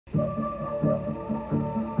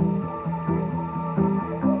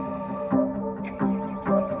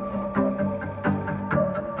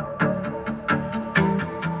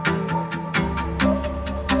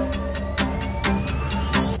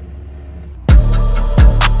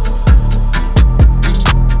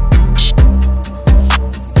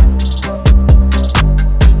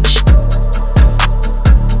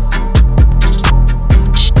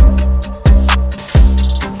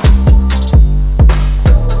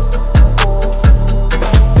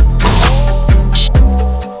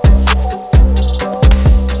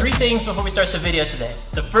start the video today.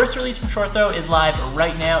 The first release from Short Throw is live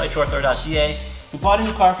right now at shortthrow.ca. We bought a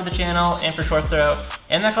new car for the channel and for Short Throw,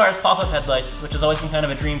 and that car has pop-up headlights, which has always been kind of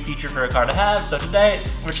a dream feature for a car to have, so today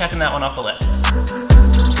we're checking that one off the list.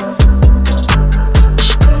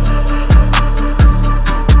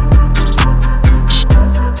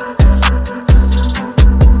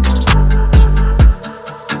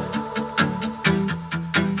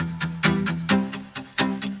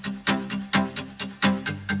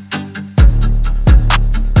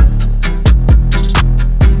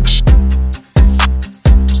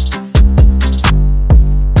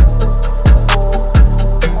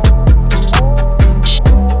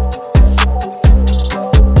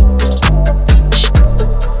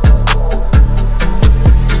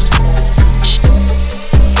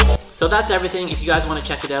 So that's everything. If you guys want to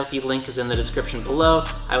check it out, the link is in the description below.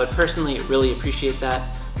 I would personally really appreciate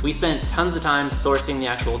that. We spent tons of time sourcing the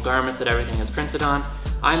actual garments that everything is printed on.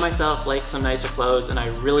 I myself like some nicer clothes, and I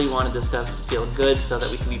really wanted this stuff to feel good so that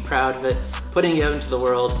we can be proud of it, putting it out into the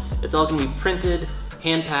world. It's all gonna be printed,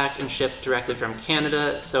 hand-packed, and shipped directly from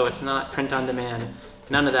Canada, so it's not print on demand.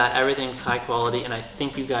 None of that. Everything's high quality, and I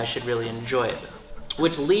think you guys should really enjoy it.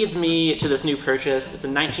 Which leads me to this new purchase. It's a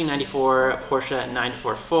 1994 Porsche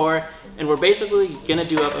 944, and we're basically gonna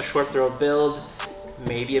do up a Short Throw build,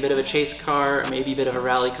 maybe a bit of a chase car, maybe a bit of a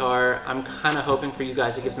rally car. I'm kind of hoping for you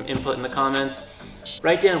guys to give some input in the comments.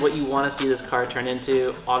 Write down what you want to see this car turn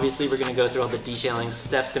into. Obviously, we're gonna go through all the detailing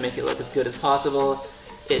steps to make it look as good as possible.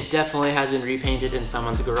 It definitely has been repainted in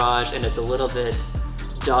someone's garage, and it's a little bit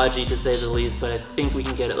dodgy to say the least, but I think we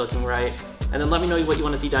can get it looking right. And then let me know what you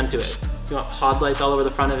want to see done to it. Do you want pod lights all over the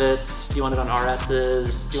front of it? Do you want it on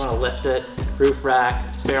RS's? Do you want to lift it? Roof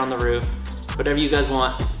rack, spare on the roof? Whatever you guys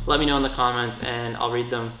want, let me know in the comments and I'll read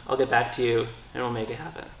them. I'll get back to you and we'll make it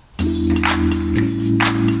happen.